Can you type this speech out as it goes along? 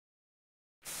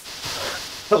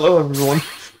Hello everyone.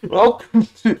 Welcome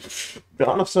to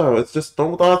Dawn of Sorrow. It's just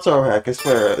normal Dawn of Sorrow hack, I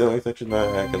swear. It's actually not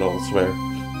a hack at all, I swear.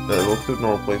 We'll do a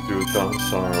normal playthrough of Dawn of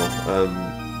Sorrow.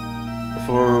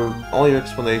 For all your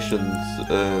explanations,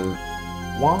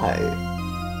 why?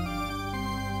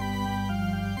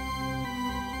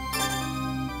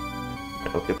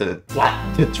 Look at the what?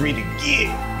 It's reading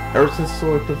yeah! Ever since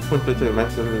Solar Eclipse 2022,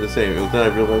 Max has been the same. It was then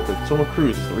I realized that Soma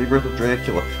Cruz, the rebirth of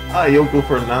Dracula, Yoko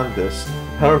Fernandez,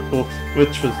 powerful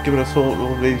witch was given us whole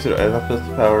little babysitter and not just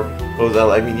the power. What was that?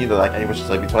 I mean, you know, like any witch is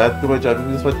like me, so I had to do my job.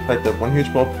 And despite the fact that one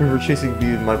huge ball for chasing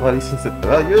me in my body since it,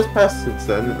 years passed since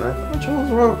then, and I thought my troubles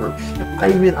were over.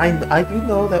 I mean, I do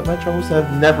know that my troubles have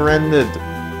never ended.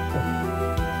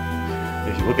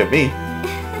 If you look at me,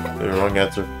 the wrong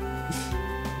answer.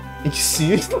 You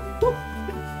see?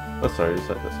 Oh, sorry,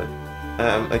 sorry.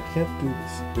 I can't do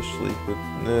this officially, but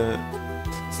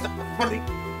it's not funny.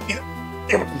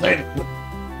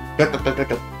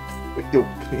 Wait, yo,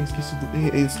 can I ask you something?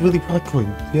 It's really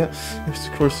popcorn. Yeah, yes,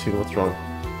 of course you know what's wrong.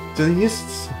 So yes,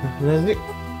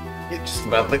 just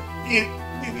about like you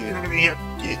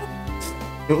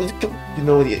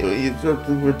know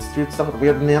it's something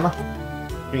weird, Nana.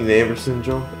 You mean the Amber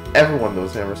syndrome? Everyone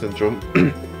knows Amber syndrome.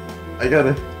 I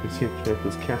gotta continue to check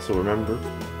this castle, remember?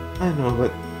 I know,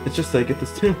 but it's just I get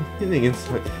this terrible feeling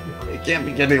inside. It can't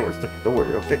be getting worse. Don't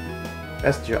worry, okay?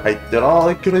 That's true. I did all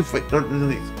I could. Fight. Don't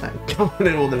release. I'm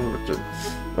confident it will never return.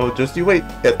 Oh, just you wait.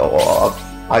 You.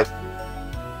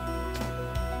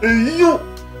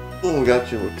 Oh,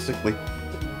 got you. Look sickly.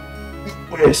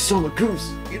 Where's Soma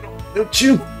Cruz? You know, don't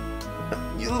you?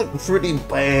 You look pretty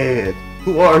bad.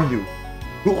 Who are you?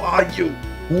 Who are you?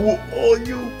 Who are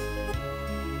you?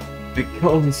 They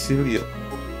call me Celia.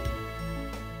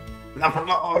 Not for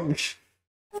long.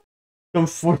 Come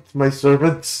forth, my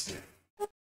servants.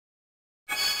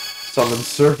 Summon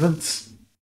servants.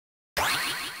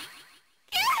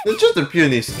 It's just a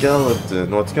puny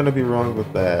skeleton. What's gonna be wrong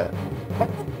with that?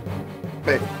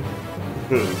 Back.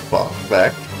 Fuck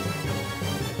back.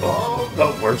 Oh,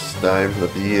 the worst time to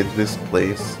be in this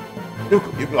place.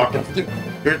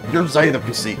 You're Zainab,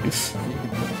 you see.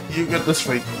 You got this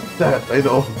right. That, I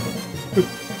know.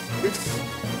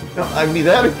 No, I mean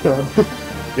Alucard.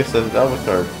 Yes, that's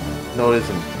Alucard. No, it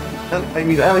isn't. I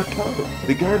mean Alucard,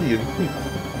 the Guardian.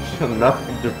 Shall not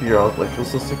interfere. I was like, you'll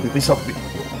so sickly. Please help me.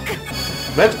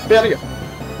 Magic barrier.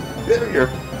 Barrier.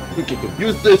 We can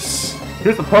use this.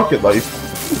 Here's the pocket knife.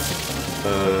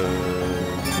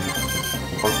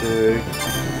 Pocket.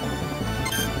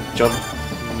 Jump.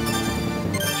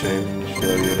 Change.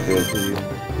 Ability.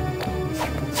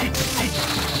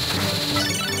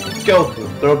 Skeleton,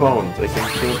 throw bones. I can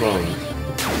throw bones.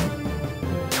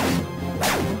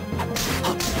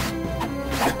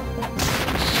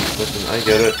 Listen, I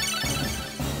get it.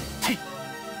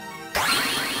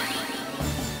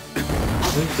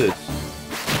 What is this?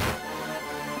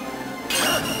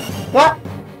 What?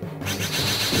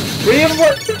 Ray of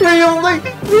light! Ray of light!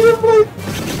 Ray of light!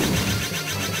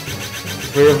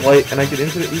 Ray of light, and I can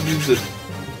infinitely use it.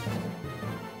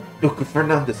 Yoko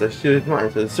Fernandez, I should admire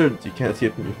to a certainty you can't see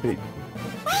it from your feet.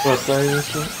 What's that?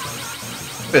 Yes,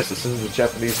 this is the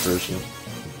Japanese version.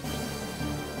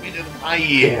 We did my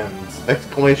hands!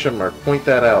 Exclamation mark. Point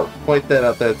that out. Point that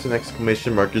out. That's an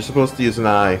exclamation mark. You're supposed to use an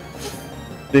eye.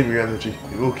 Save your energy.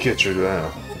 You will catch her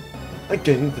now. I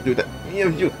can't need to do that. We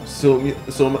have you. Don't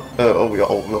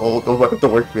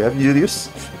worry. We have Julius.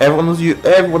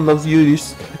 Everyone loves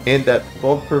Julius. And that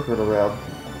bald pervert around.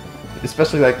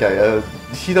 Especially that guy.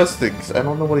 He does things. I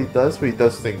don't know what he does, but he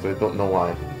does things. I don't know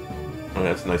why. Oh,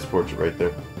 that's a nice portrait right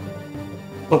there.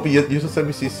 Oh, but you just let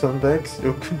me see sunbags.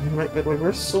 You might be like,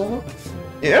 where's Soma?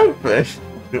 Yeah, but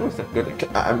it was not good.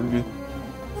 I'm good.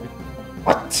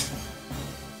 What?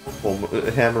 Oh,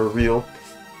 hammer reel.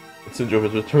 Syndrome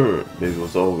has returned. Maybe it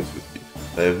was always with me.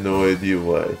 I have no idea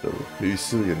why, though. Maybe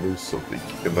Celia knows something.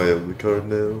 Am I Alucard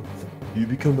now? You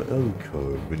become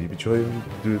Alucard when you be trying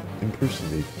to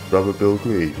impersonate Robert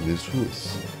Belgrade in his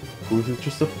voice. Or is it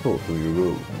just a fault on your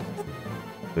own?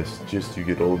 I suggest you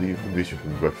get all the information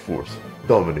from by force.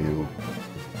 Dominate you.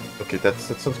 Okay, that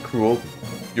sounds cruel.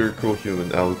 You're a cruel human,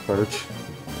 Alucard.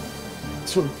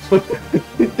 So,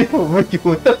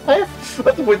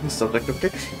 let's avoid this subject,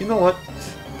 okay? You know what?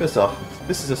 Piss off.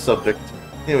 This is a subject.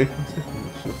 Anyway.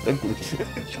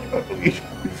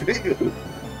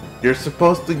 You're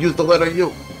supposed to use the letter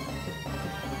U.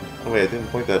 Oh wait, I didn't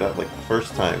point that out like the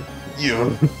first time.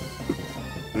 You.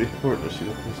 The partner, she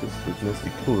consists of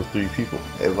nasty, cool 3 people.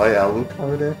 Am I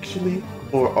Alucard actually?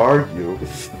 Or are you?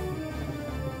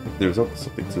 There's also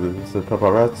something to the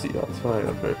paparazzi outside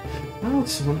of her. How would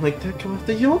someone like that come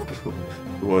after Yoko?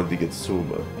 We wanted to get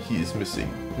Soma. He is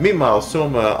missing. Meanwhile,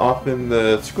 Soma off in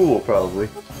the school, probably.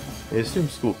 I assume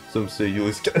school. Some say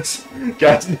Yuli's guys.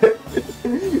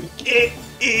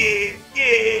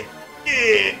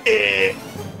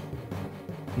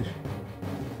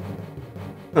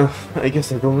 I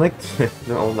guess I don't like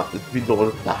no, not to be Lord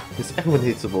of Darkness. Everyone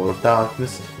hates the Lord of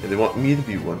Darkness, and they want me to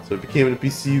be one, so I became an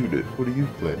NPC unit. What are you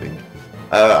planning?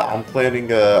 I'm planning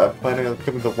on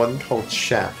becoming the one called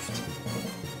Shaft.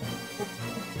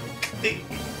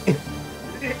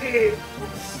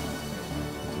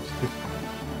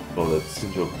 Oh, that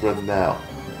syndrome. Run now.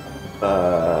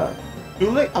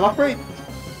 Too late. I'm afraid.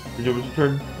 Did you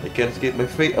return? I can't escape my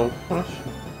fate. I will punish.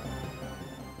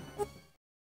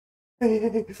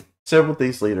 Several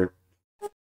days later.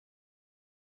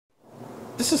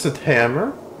 This isn't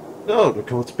Hammer. No, the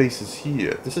code space is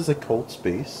here. This is a code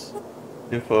space.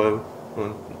 Info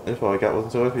I got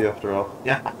wasn't so iffy after all.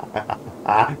 Yeah,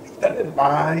 that is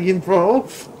my info.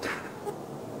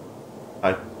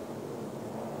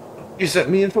 You sent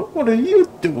me info. What are you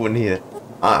doing here?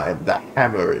 I'm the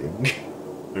Hammering.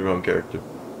 The wrong character.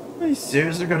 Are you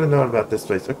seriously gonna know about this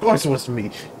place? Of course it was me.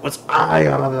 It was I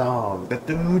all along. The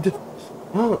dude.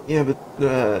 Oh, yeah, but,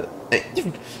 hey,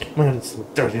 man, it's so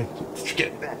dirty.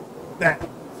 Get that.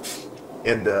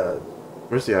 And,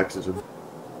 where's the oxygen?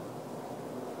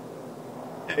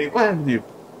 Hey, why have you...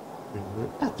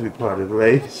 Not to be part of the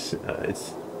race.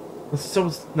 It's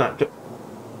not good.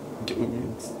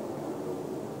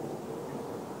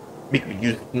 Make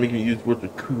me use words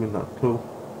with cool, not cool.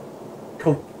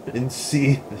 Cope and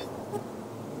see.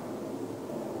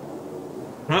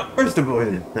 Where's the boy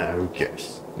then? Nah, who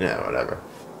cares? Yeah, whatever.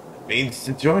 It means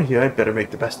since you're here, I better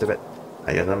make the best of it.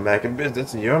 I guess I'm back in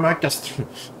business and you're my customer.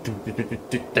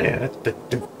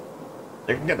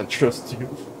 I'm gonna trust you.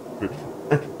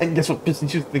 And guess what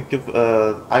business you think of?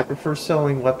 I prefer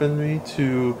selling weaponry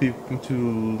to people,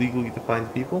 to legally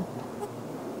defined people.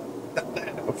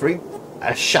 I'm afraid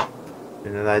I shop,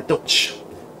 and then I don't shop.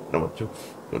 Don't you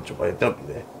buy a W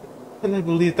there? And I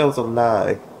believe that was a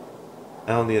lie. I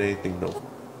don't need anything though.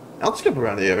 I'll skip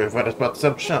around the area and find us about to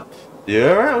set up shop.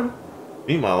 You're around.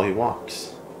 Meanwhile, he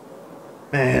walks.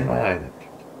 Man, why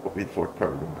won't be the fourth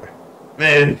party member.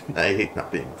 Man, I hate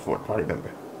not being a fourth party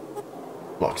member.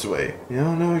 Walks away. You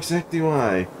don't know exactly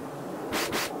why.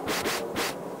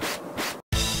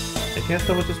 I can't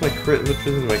tell which is my crit and which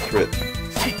isn't my crit.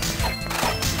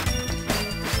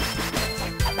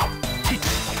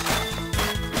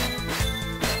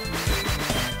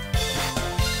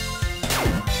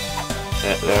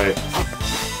 Alright.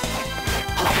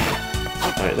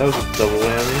 Alright, that was a double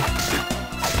whammy.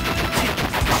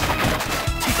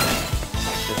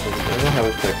 I don't have a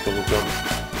tech double jump.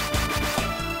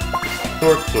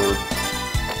 Sword.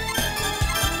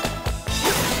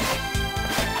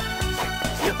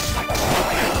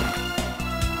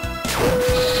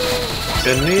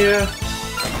 Gania.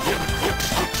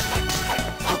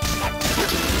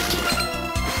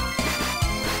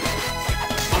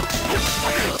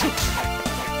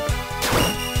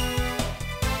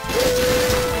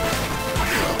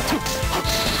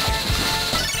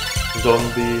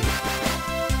 Zombie.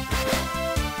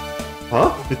 Huh?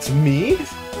 It's me?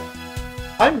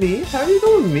 I'm me? How are you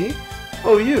doing, me?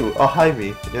 Oh, you? Oh, hi,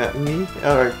 me. Yeah, me?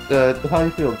 Alright, how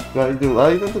you feel? How you doing? How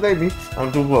you doing today, me?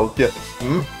 I'm doing well, yeah.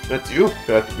 That's you?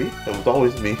 That's me? That was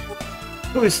always me.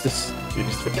 Who is this? You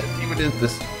just forget me, what is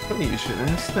this? Funny you should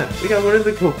ask that. We got one of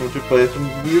the Coco to play some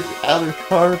weird other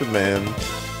card, man.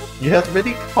 You have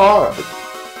many cards.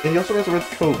 And he also has a red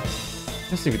coat.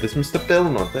 Let's see with this Mr.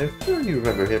 Belmont. I sure you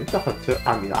remember him. The hunter.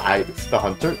 I mean, it's the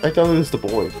hunter. I thought it was the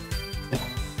boy.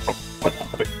 What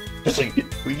happened? Just like,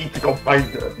 we need to go find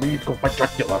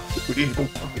Dracula. We need to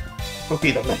go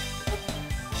beat him.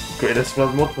 Greatest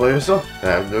one multiplayer, so I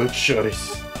have no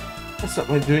choice. That's not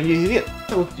my doing, you idiot.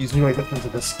 Don't use me like weapons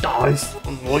of disguise.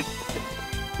 Boy.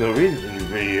 No reason to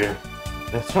be here.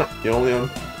 That's right, you're only on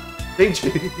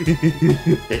danger.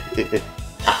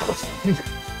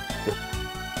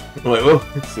 Wait, well,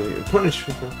 it's a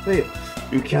punishment for fail.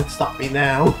 You can't stop me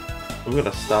now. I'm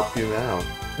gonna stop you now.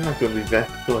 I'm not gonna be back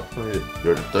until I find it.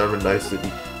 You're determined, I said.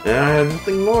 And I have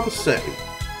nothing more to say.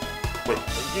 Wait,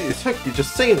 it's heck, you're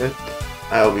just saying it.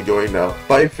 I'll be going now.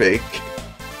 Bye, fake.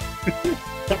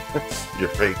 You're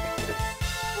fake.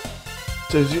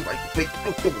 Says you might fake.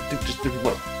 I'm gonna do just different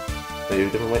way. Maybe a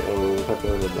different way. Oh, come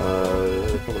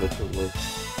on a different way.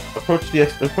 Approach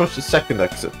the second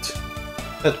exit.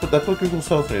 That's what Google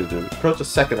tells me to do. Approach the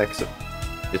second exit.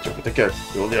 Yes, sir. Take care.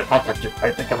 You'll need a contact.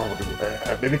 I think I'm going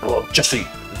to maybe call Jesse.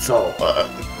 So,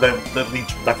 then lead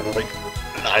you back in the lake.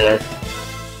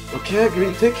 Okay,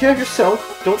 agree. Take care of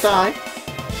yourself. Don't die.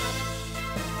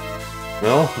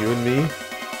 Well, you and me.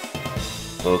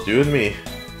 Well, it's you and me.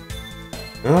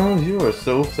 Oh, you are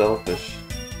so selfish.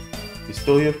 You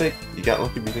stole your fake. You got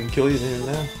lucky we didn't kill you there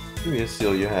now. Give me a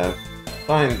seal you have.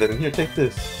 Fine, then here, take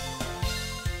this.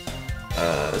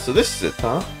 So this is it,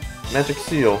 huh? Magic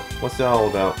seal. What's that all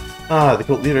about? Ah, the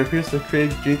cult leader appears to have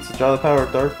created gates to draw the power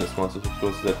of darkness. Once it's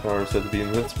exposed to that power, is said to be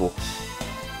invincible.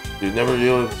 You'd never be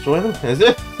able to destroy them? As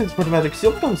if! That's where the magic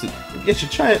seal comes in. You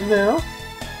should try it now.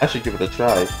 I should give it a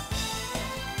try.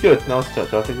 Good, now let's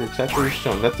touch. I'll take exactly what you're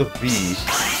shown. That's a V.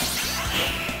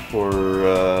 For,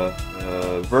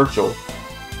 Virgil.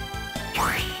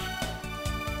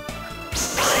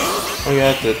 Oh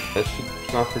yeah, that's it. I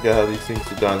should not forget how these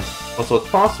things are done. Also, it's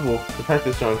possible to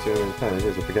practice drawing to the time it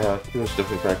is. I forget how to do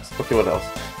definitely practice. Okay, what else?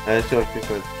 I feel like this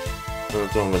one.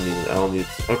 I'll need.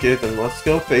 Okay, then let's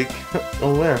go, fake.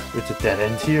 Oh, where? It's a dead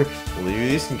end here.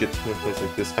 Only you can get to a place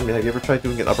like this. I mean, have you ever tried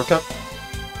doing an uppercut?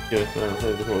 Yeah,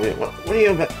 what do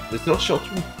you got? There's no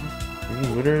shelter.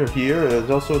 Winter here. There's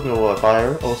also no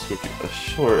fire. Oh, screw you.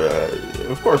 Sure.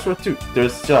 Of course, where to?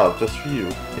 There's a job just for you.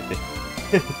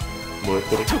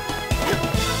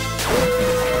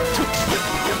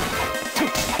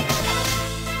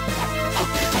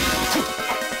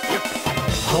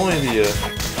 No idea.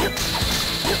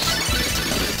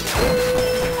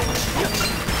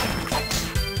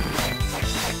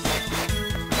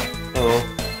 Oh.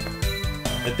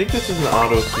 I think this is an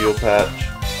auto seal patch.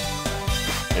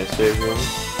 Can I save room?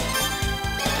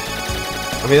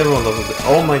 I mean, everyone knows it.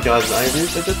 Oh my god, I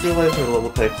just realized my level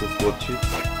text is glitchy.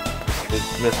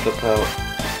 It's messed up out.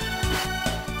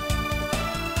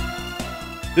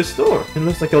 This door! It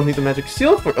looks like I'll need the magic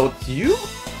seal for- oh, it's you?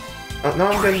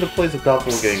 Now I'm getting to place of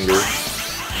doppelganger.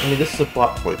 I mean, this is a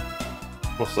plot point.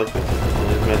 Most likely.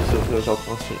 The magic seal feels all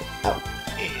constant. Ow.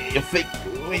 You fake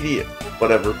idiot.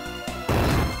 Whatever.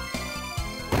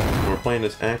 We're playing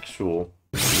as actual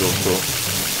Yoko.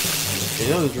 You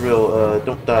know the drill,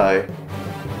 don't die.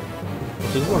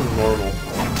 This is one normal.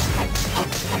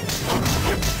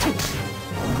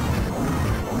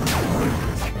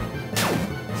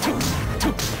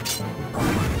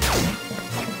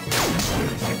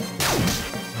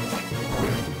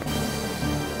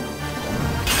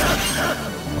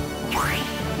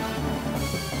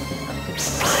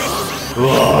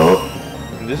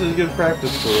 Whoa! This is good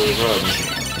practice for a run.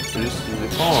 Just the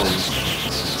columns.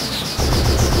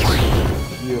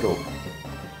 Hero.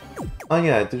 Oh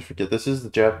yeah, I did forget. This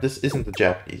isn't the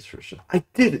Japanese version. I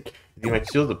did it. The magic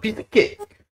seal is a piece of cake.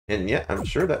 And yeah, I'm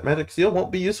sure that magic seal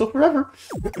won't be useful forever.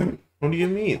 What do you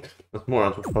mean? That's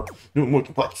more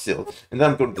complex seal. And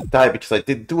I'm going to die because I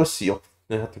didn't do a seal.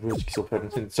 I have to magic seal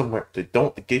patterns in somewhere. If they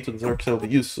don't, the gates of the dark side will be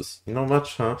useless. You know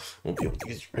much, huh? Won't be able to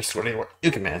use your sword anywhere.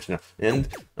 You can manage now. And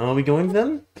are we going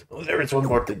then? Oh, there is one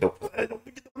more thing. I don't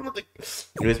forget one more thing.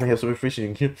 You guys may have some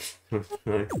information here.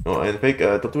 Oh, and fake,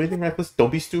 don't do anything reckless.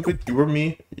 Don't be stupid. You or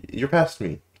me. You're past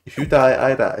me. If you die,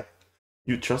 I die.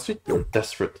 You trust me? You're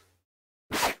desperate.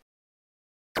 I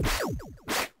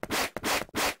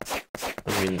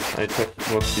mean, I trust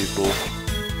most people.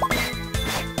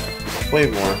 Way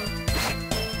more.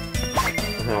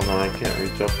 Hell no, I can't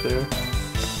reach up there.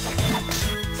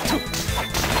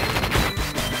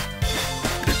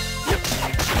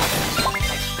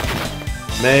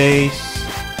 Mace!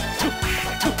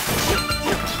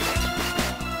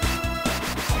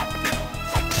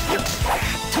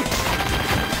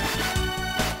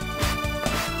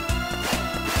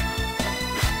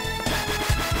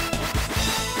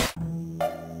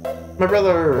 My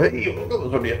brother, hey,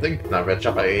 what do you think? Not rich,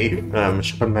 I'm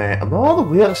shipping man. All the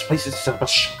weirdest places to set up a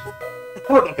shop. I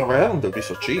don't look around, they'll be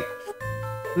so cheap.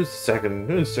 Who's second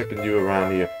you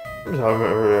around here?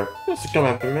 Just to come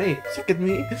after me, second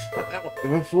me. That won't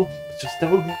be a fool. Just that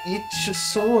will eat your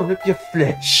soul and rip your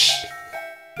flesh.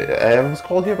 I was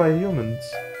called here by humans.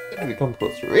 If we come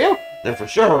closer, yeah, then for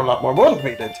sure I'm a lot more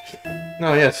motivated.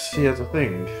 No, yes, he has a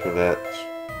thing for that.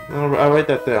 I'll write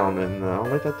that down, and I'll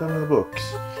write that down in the books.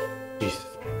 Jesus.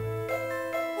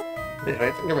 Yeah,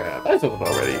 I think I told it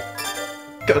already.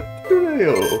 Good.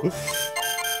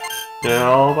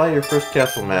 Now, I'll buy your first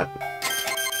castle map.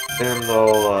 And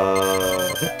I'll,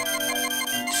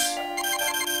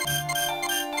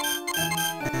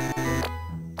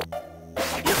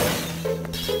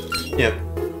 Yep.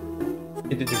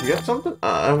 Hey, did you forget something?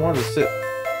 I want to sit.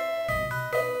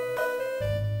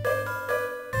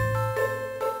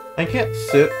 I can't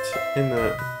sit in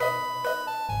the...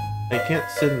 I can't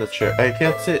sit in the chair. I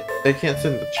can't sit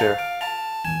in the chair.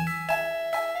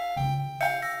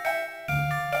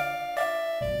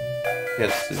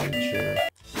 Can't sit in the chair.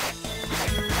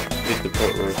 Hit the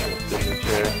part where I can't sit in the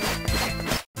chair.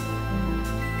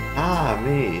 Ah,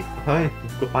 me.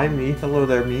 Hi, me. Hello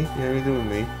there, me. How are you doing,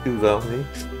 me? Do well, me.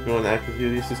 You want to active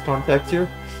Ulysses contact here?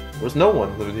 There's no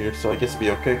one living here, so I guess it'll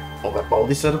be okay. All that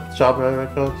baldy setup, job I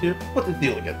felt here. What's the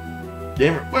deal again?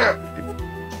 Gamer, where?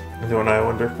 Don't I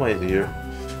wonder why is he here?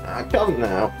 Come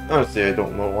now. Honestly, I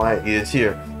don't know why he is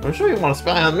here. I'm sure you want to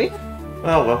spy on me.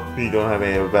 Oh well, you don't have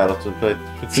any other battles to fight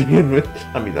to begin with.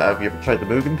 I mean, have you ever tried the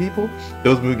Mugen people?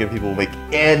 Those Mugen people will make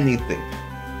anything.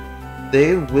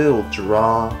 They will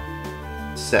draw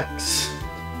sex.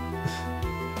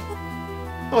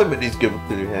 How many good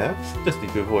do you have? Just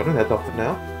need to avoid that for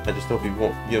now. I just hope he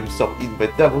won't get himself eaten by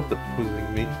devils that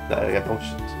accusing me that I got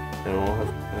potions. I won't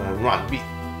have run me.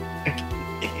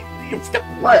 You've got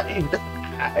life. You've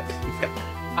got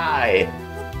eye.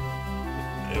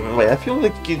 Wait, I feel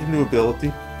like you get a new ability.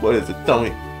 What is it? Tell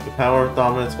me. The power of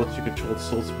dominance lets you control the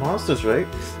souls of monsters, right?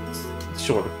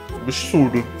 Sort of.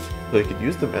 So I could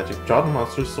use the magic, draw the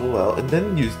monster's soul out, and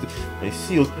then use my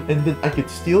seals, and then I could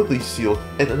steal these seals,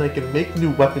 and then I can make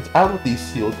new weapons out of these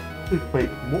seals, to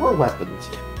create more weapons,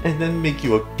 and then make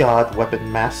you a god weapon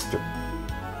master.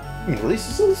 You mean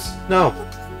releases? No.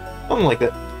 Something like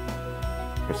that.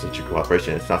 For such a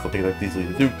cooperation, it's not something that's easily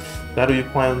to do. How do you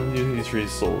plan on using these freed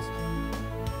souls?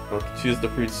 Well, choose the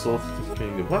freed souls to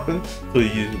create a weapon, so you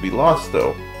usually be lost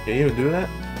though. Can you even do that?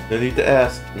 No need to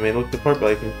ask. You may look the part,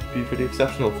 but I can be pretty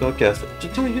exceptional spellcaster.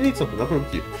 Just tell me you need something, I'll prove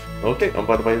it to you. Okay, I'm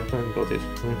by the way, plan quotation.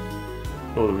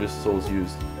 Oh, the wrist soul's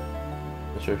used.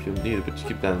 Not sure if you'll need it, but just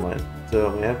keep that in mind.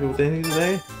 So, am I happy with anything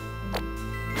today?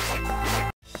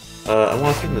 I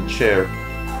want to sit in the chair.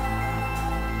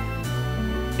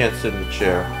 Can't sit in the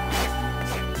chair.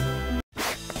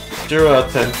 0 out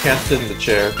of 10, can't sit in the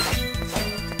chair.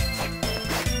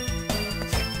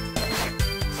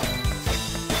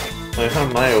 I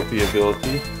have my OP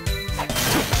ability.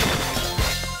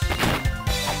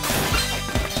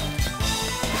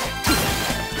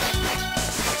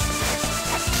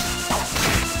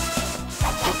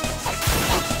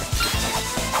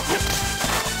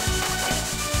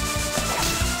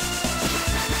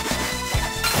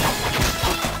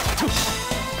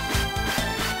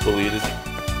 Deleted.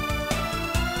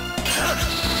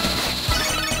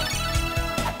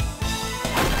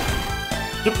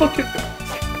 Duplicate.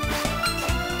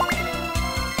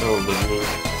 Oh, the move.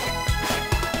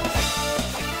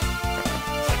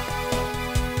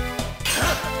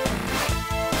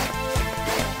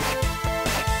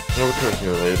 I'll return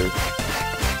here later.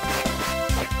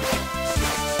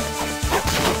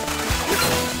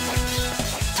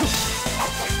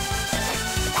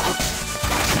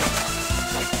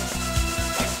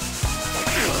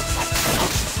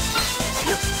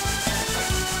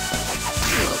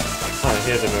 I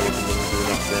hit him, everything doesn't do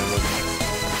enough damage.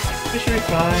 You should be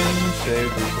fine.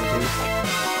 Save recently.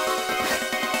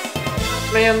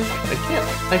 Man,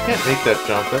 I can't make that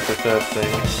jump. That's a sad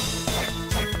thing.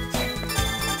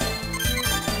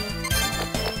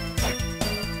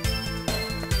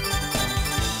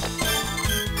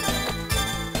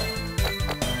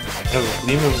 I have a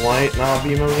beam of light, not a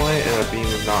beam of light, and a beam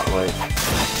of not light.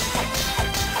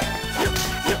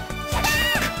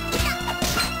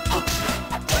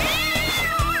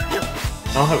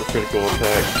 I'll have a critical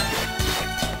attack.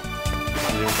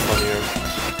 Even funnier.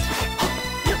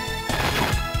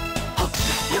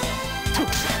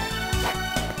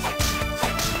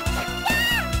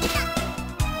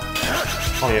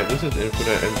 Oh yeah, this is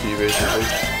infinite MP basically.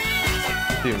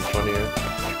 It's even funnier.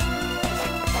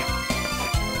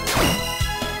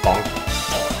 Bonk.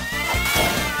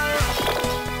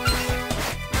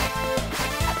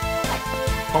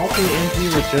 Multi MP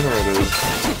regenerative.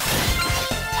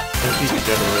 MP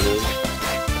regenerative.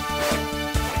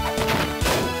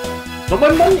 No, my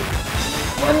money!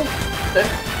 Money!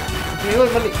 Give me my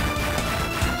money!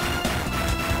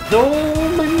 No,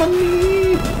 my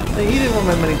money! I hate it when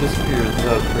my money disappears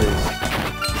without trace.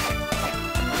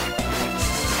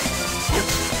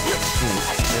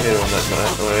 I hate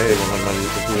it when my money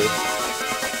disappears.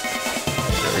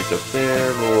 Can't reach up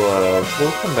there.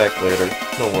 We'll come back later.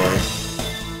 Don't worry.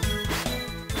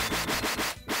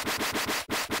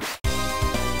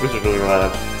 Wizardry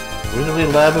Lab. Wizardry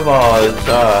Lab of Oz.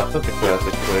 Ah, such a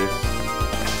classic place.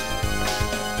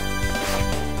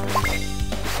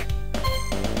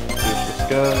 Here's the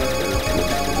sky.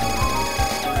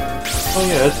 Oh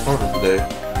yeah, it's farming today.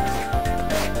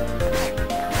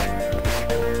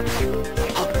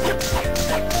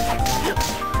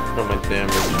 Oh, my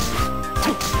damage.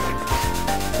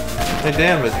 My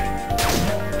damage!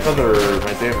 Brother,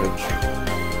 my damage.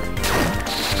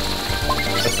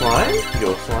 A slime? Yo,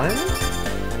 slime?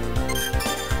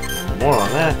 More on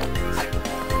that.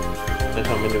 That's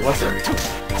how many weapons.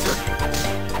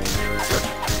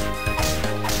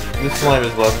 This slime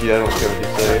is lucky, I don't care what you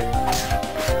say.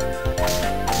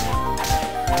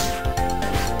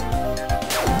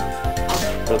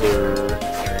 Brother.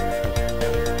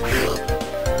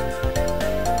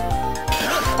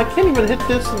 I can't even hit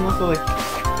this unless I like...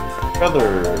 Brother.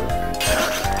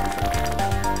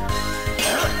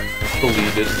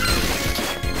 Deleted.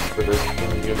 For this in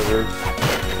the universe.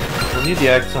 We'll need the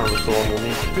axe on the soul, and we'll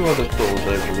need 2 other souls,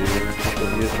 I believe.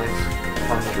 It'll be a nice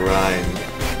fun grind.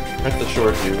 Rest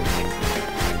assured you.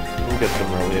 We'll get them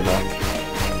early enough.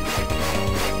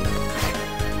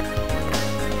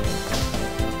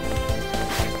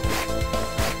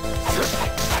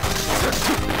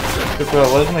 Why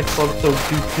does my club so do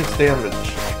 6 damage?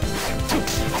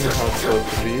 That's not how it's supposed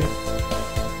to be.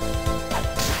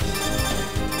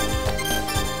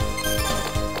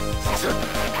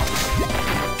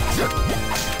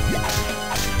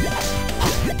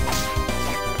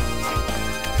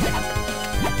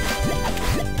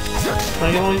 I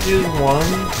can only use 1.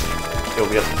 Yo,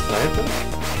 we got the sniper?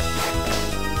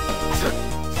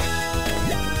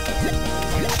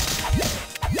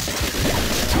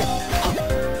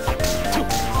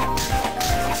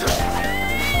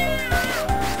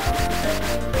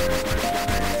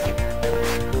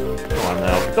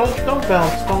 Don't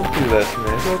bounce, don't do that to me. I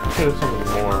feel like we could have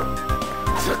something more.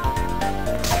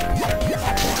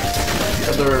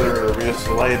 Other, we just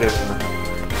slide him.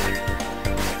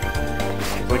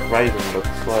 It's like riding, but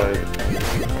slide.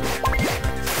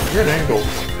 Weird angle.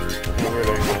 Yeah, weird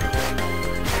angle.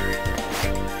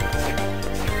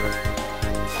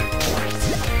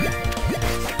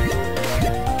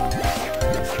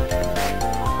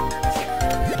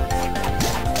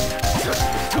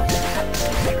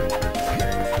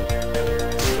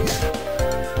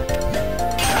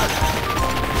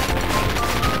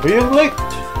 We are late!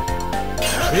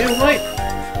 We are late!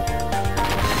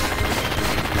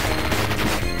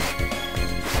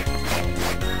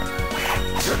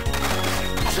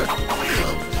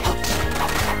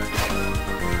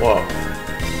 Wow.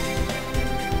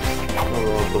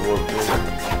 Oh, the warp room.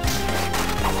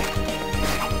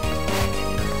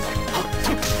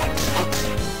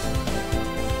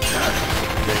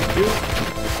 Thank you.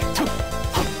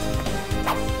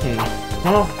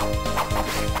 Huh?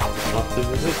 Not to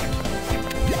resist.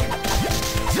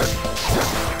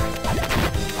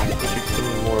 We should kill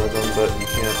more of them, but you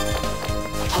can't.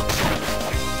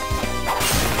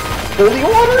 Holy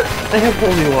water? I have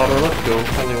holy water, let's go.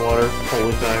 Holy water,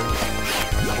 holy time.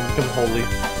 I'll become holy.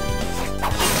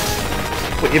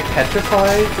 Wait, it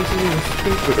petrifies? This is even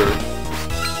stupider.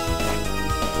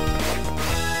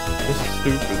 This is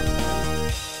stupid.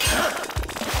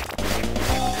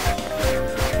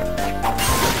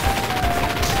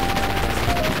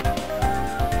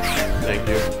 Thank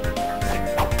you.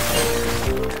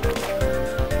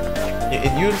 Yeah,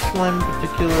 you slime in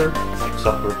particular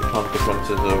suffer the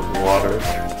consequences of water.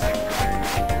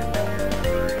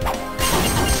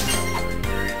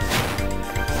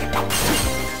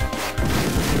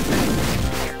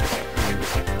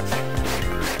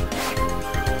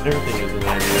 Everything is an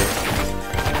idea.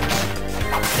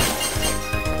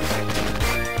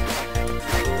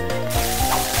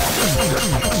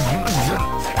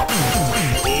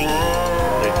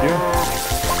 Thank you.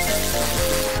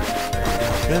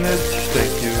 Spinach,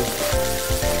 thank you.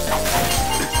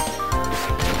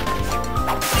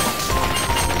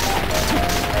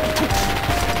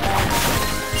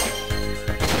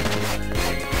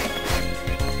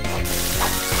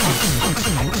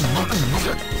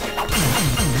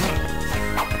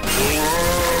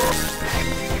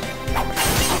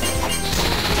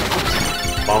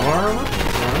 Bomb armor?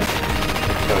 Alright.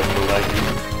 Sorry for lagging.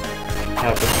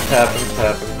 Happens.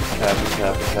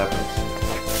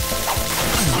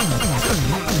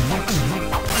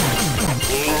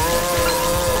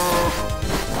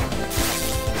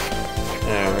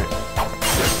 Alright.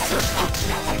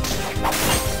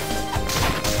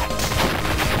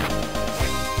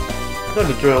 Know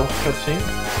the drill, cutscene.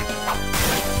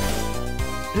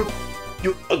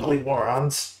 You ugly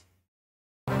morons.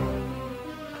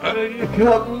 I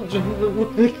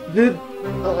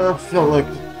feel like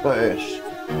fish.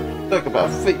 Talk about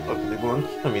fate, ugly one.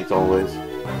 I mean, it's always.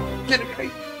 Get away!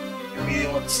 Give me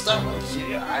one stuff.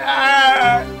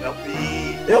 Help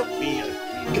me! Help me! I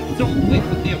get so late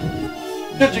with you.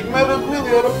 Judging matter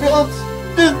really out of balance.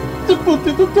 The boat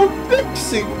is not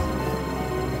fixing.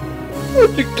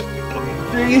 What you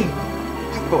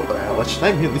Oh, Alice,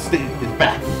 I'm here to stay in his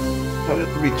back. I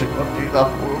have to reach him. Okay,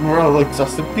 we're all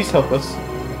exhausted. Please help us.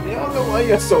 We all know why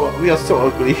we are so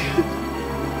ugly.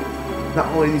 Not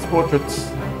only these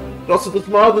portraits, but also this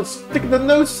model that's sticking the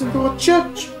nose into a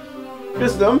church.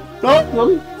 Here's them. Got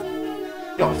them.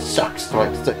 Yo, sucks.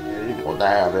 Like, you go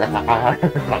down there.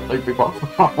 Not like people.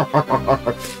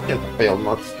 Get the failed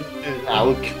nuts.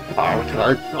 Alec. Why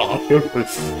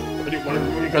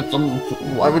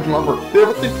would you remember? They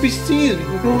have to be seen.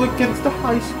 You go against the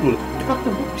high school. You got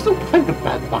the books. Don't kind of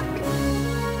bad luck.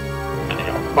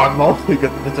 My mom, you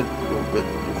got this.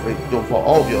 Don't fall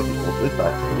all the other people this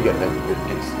time. You got never good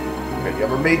case. Have you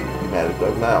ever made me mad at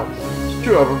them now? It's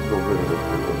true, I've ever go rid of the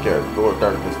character or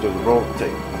darkness to the wrong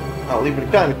thing. I'll leave it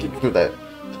to kind of keep through that.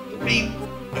 Me,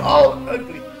 oh,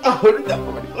 ugly. I heard it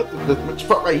already. Look at this much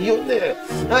fun right here and there.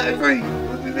 I agree. We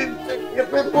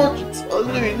have red portraits. I'll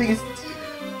leave these.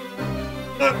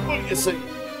 What do you say?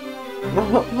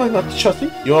 Am I not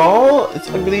trusting? You all, it's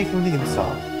ugly from the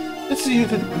inside. Let's see you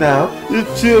now. The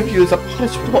two of you is a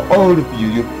punishment for all of you,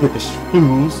 you British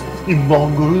fools, you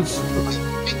mongrels.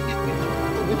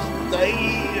 Are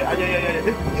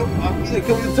you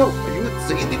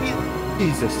insane to me?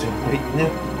 These are some great new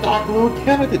dark lord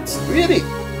candidates, really?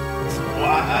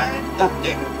 What?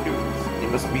 They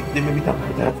must be done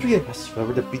with that three of us.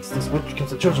 Whoever that beats this witch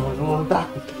against the church of a little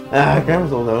darkness.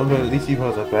 Grandma's all known, but at least he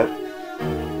was like that.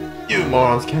 You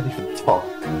morons can't even talk.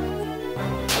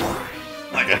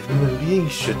 Human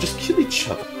beings should just kill each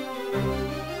other.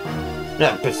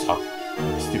 Piss off.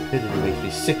 Stupidity makes me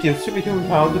sick. You have superhuman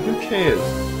powers, but who cares?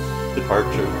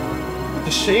 Departure. It's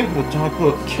a shame for the dark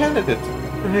lord candidate.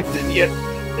 And yet,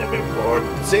 never bored.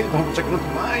 At the same time, checking out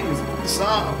the minds.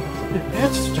 Stop.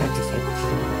 That's distract us.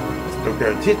 There's no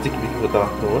guarantee they can become the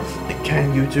dark lord. They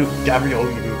can, you too. Gabriel,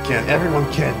 you can. Everyone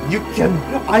can. You can.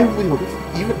 I will.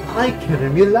 Even I can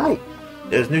in real life.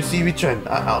 There's no CV trend.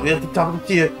 I'll be at the top of the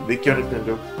tier. Big cure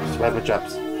Nintendo. Survive my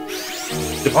traps.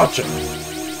 Departure.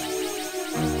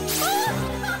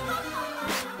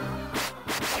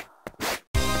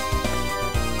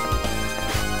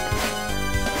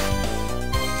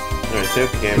 Alright,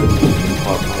 save the game.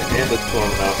 And let's go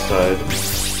on outside.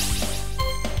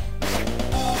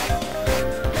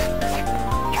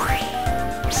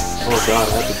 Oh god, I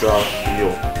have to draw a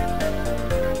shield.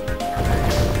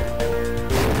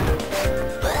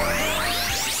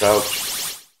 Ouch.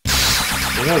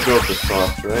 I'm gonna go with the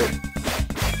soft, right?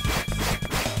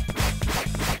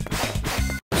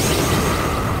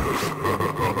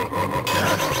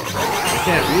 I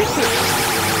can't reach it.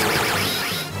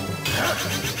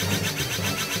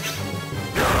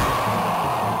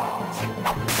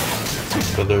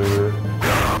 Brother.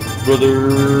 Brother.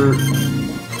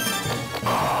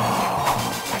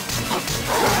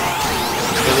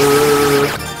 Brother.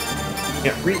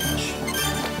 Can't reach.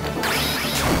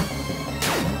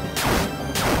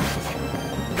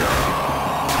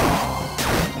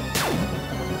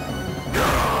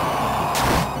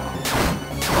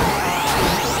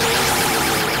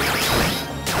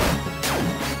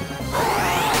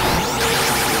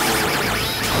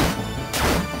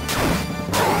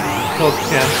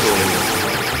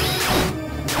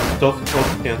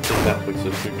 Cancel Netflix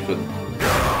subscription.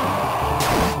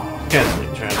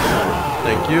 Canceling transfer.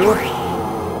 Thank you.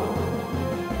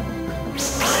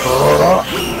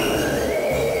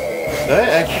 Did I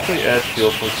actually add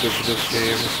shield points to this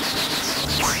game?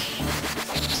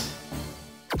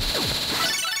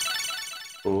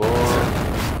 Lord.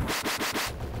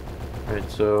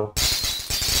 Alright, so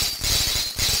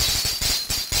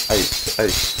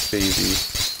ice, baby.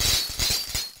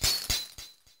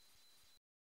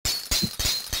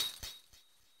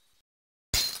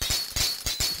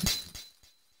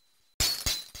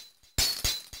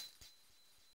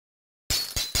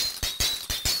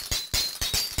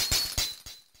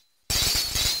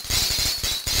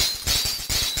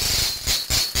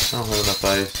 I don't have enough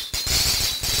ice.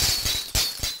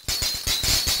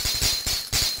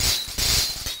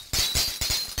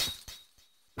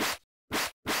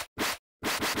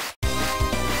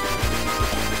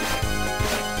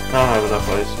 I don't have enough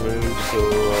ice moves, so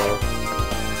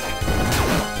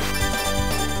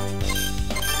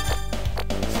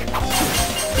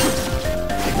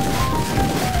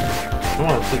I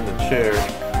want to sit in the chair.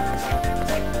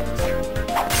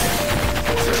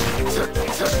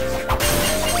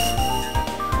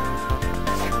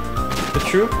 The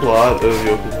true plot of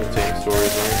Yoko's insane story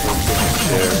is learning from the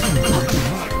chair.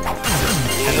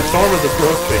 And the storm is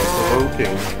approaching,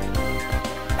 provoking.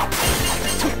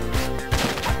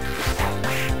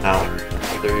 Ow.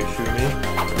 How dare you shoot me?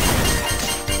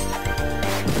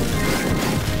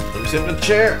 Let me sit in the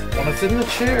chair! I want to sit in the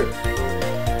chair!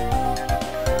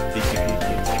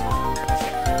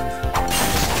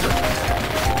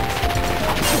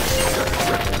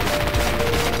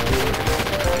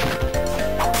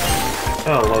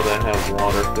 Oh, they have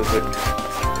water physics.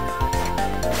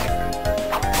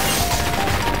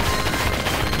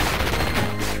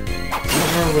 I don't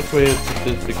remember which way it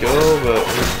is to go, but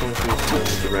we're going to a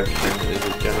certain direction is a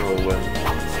general win.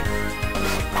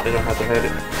 They don't have to head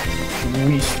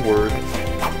westward.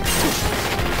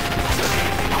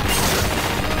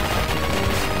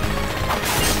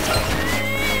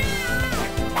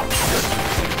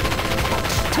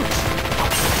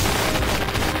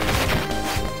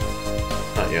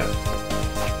 Not yet.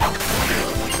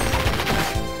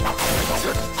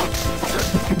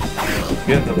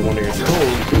 Get another one of your souls,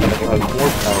 and it'll have more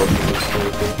power from this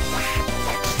person.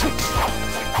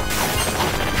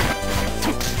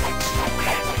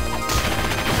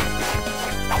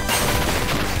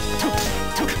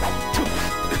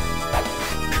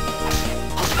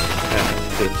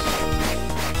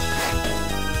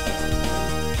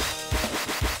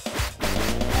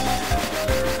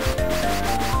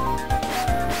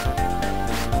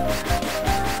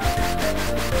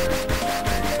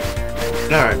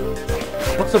 Alright.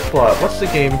 What's the plot? What's the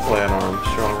game plan,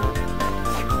 Armstrong?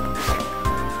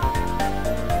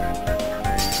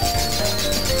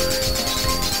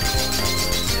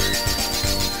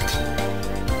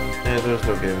 Yeah, there's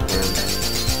no game plan.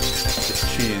 It's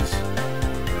cheese.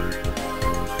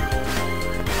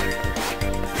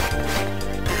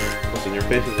 Listen, your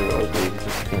face is ugly.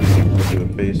 Just do a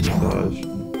face massage.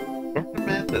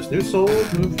 Man, there's new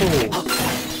souls, new souls.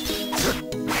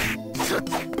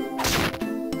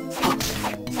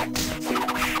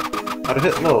 How to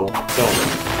hit low? Don't.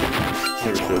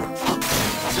 Never should.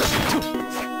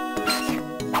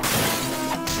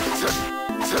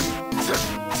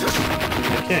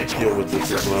 I can't heal with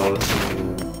this as well. This is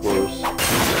worse.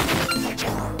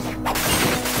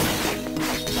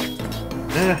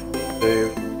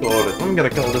 Dave. Got it. I'm gonna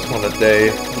call this one a day.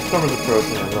 The storm is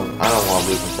approaching. I don't want to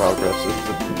lose in progress. It's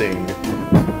the thing.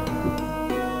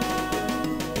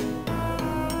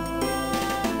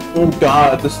 Oh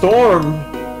god, the storm!